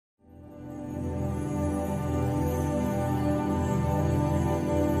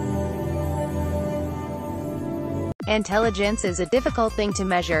Intelligence is a difficult thing to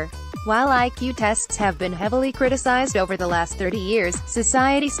measure. While IQ tests have been heavily criticized over the last 30 years,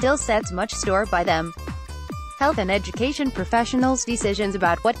 society still sets much store by them. Health and education professionals' decisions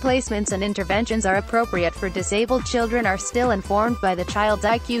about what placements and interventions are appropriate for disabled children are still informed by the child's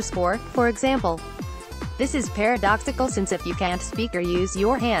IQ score, for example. This is paradoxical since if you can't speak or use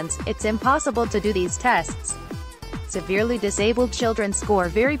your hands, it's impossible to do these tests. Severely disabled children score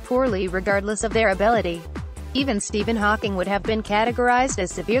very poorly regardless of their ability. Even Stephen Hawking would have been categorized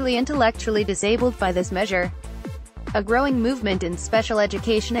as severely intellectually disabled by this measure. A growing movement in special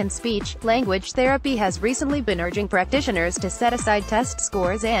education and speech-language therapy has recently been urging practitioners to set aside test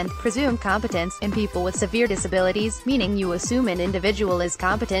scores and presume competence in people with severe disabilities, meaning you assume an individual is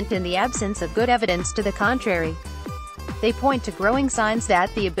competent in the absence of good evidence to the contrary. They point to growing signs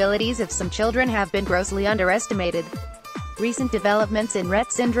that the abilities of some children have been grossly underestimated. Recent developments in Rett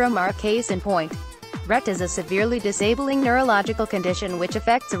syndrome are a case in point. Rett is a severely disabling neurological condition which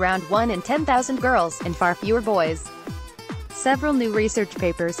affects around 1 in 10,000 girls, and far fewer boys. Several new research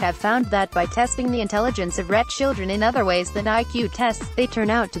papers have found that by testing the intelligence of Rett children in other ways than IQ tests, they turn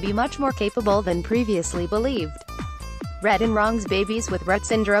out to be much more capable than previously believed. Rett and Wrong's babies with Rett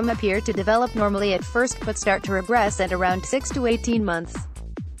syndrome appear to develop normally at first but start to regress at around 6 to 18 months.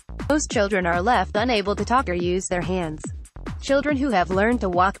 Most children are left unable to talk or use their hands. Children who have learned to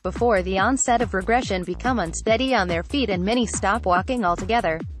walk before the onset of regression become unsteady on their feet and many stop walking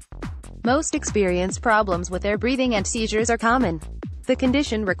altogether. Most experience problems with their breathing and seizures are common. The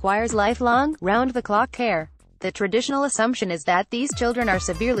condition requires lifelong, round-the-clock care. The traditional assumption is that these children are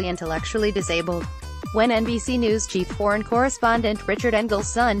severely intellectually disabled. When NBC News chief foreign correspondent Richard Engel's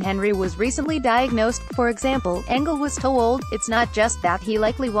son Henry was recently diagnosed, for example, Engel was told, it's not just that he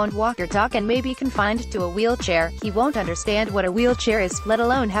likely won't walk or talk and may be confined to a wheelchair, he won't understand what a wheelchair is, let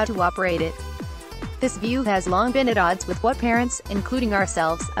alone how to operate it. This view has long been at odds with what parents, including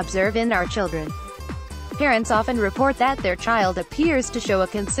ourselves, observe in our children. Parents often report that their child appears to show a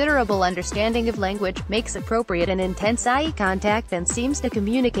considerable understanding of language, makes appropriate and intense eye contact and seems to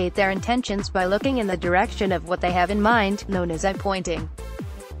communicate their intentions by looking in the direction of what they have in mind, known as eye-pointing.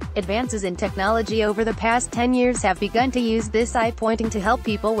 Advances in technology over the past 10 years have begun to use this eye-pointing to help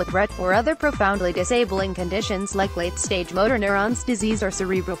people with Rett or other profoundly disabling conditions like late-stage motor neurons disease or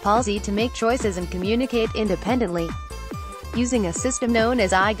cerebral palsy to make choices and communicate independently. Using a system known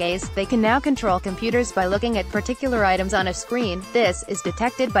as eye gaze, they can now control computers by looking at particular items on a screen. This is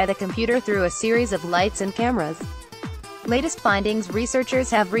detected by the computer through a series of lights and cameras. Latest findings: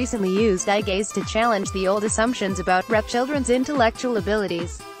 researchers have recently used eye gaze to challenge the old assumptions about Rett children's intellectual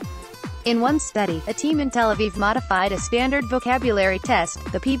abilities. In one study, a team in Tel Aviv modified a standard vocabulary test,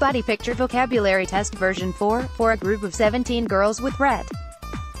 the Peabody Picture Vocabulary Test version 4, for a group of 17 girls with Rett.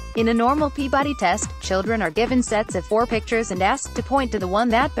 In a normal Peabody test, children are given sets of 4 pictures and asked to point to the one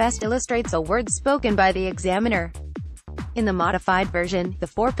that best illustrates a word spoken by the examiner. In the modified version, the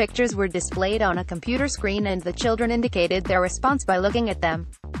 4 pictures were displayed on a computer screen and the children indicated their response by looking at them.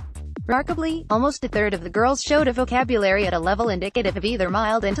 Remarkably, almost a third of the girls showed a vocabulary at a level indicative of either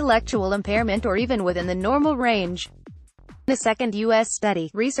mild intellectual impairment or even within the normal range. In a second U.S. study,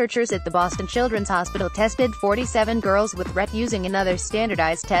 researchers at the Boston Children's Hospital tested 47 girls with Rett using another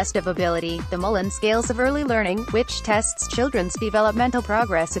standardized test of ability, the Mullen Scales of Early Learning, which tests children's developmental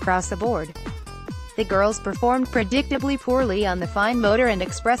progress across the board. The girls performed predictably poorly on the fine motor and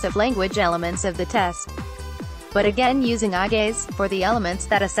expressive language elements of the test. But again, using eye gaze, for the elements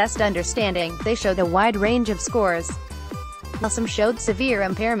that assessed understanding, they showed a wide range of scores. While some showed severe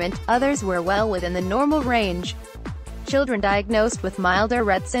impairment, others were well within the normal range. Children diagnosed with milder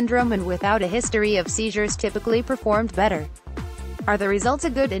Rett syndrome and without a history of seizures typically performed better. Are the results a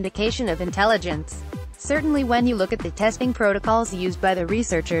good indication of intelligence? Certainly when you look at the testing protocols used by the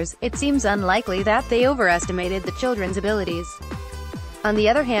researchers, it seems unlikely that they overestimated the children's abilities. On the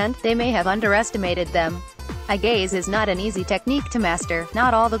other hand, they may have underestimated them. Eye gaze is not an easy technique to master.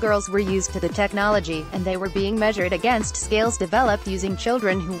 Not all the girls were used to the technology, and they were being measured against scales developed using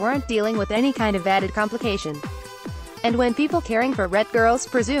children who weren't dealing with any kind of added complication. And when people caring for Rett girls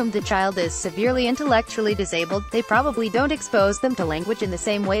presume the child is severely intellectually disabled, they probably don't expose them to language in the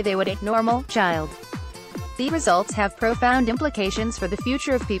same way they would a normal child. These results have profound implications for the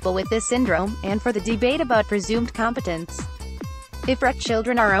future of people with this syndrome, and for the debate about presumed competence. If Rett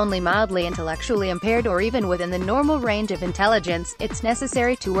children are only mildly intellectually impaired or even within the normal range of intelligence, it's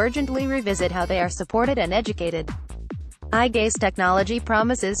necessary to urgently revisit how they are supported and educated. Eye gaze technology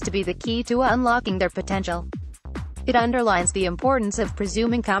promises to be the key to unlocking their potential. It underlines the importance of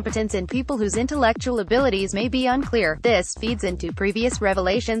presuming competence in people whose intellectual abilities may be unclear. This feeds into previous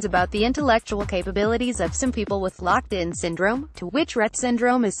revelations about the intellectual capabilities of some people with locked-in syndrome, to which Rett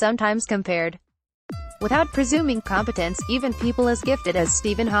syndrome is sometimes compared. Without presuming competence, even people as gifted as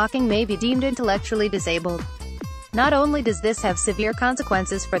Stephen Hawking may be deemed intellectually disabled. Not only does this have severe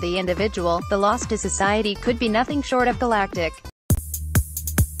consequences for the individual, the loss to society could be nothing short of galactic.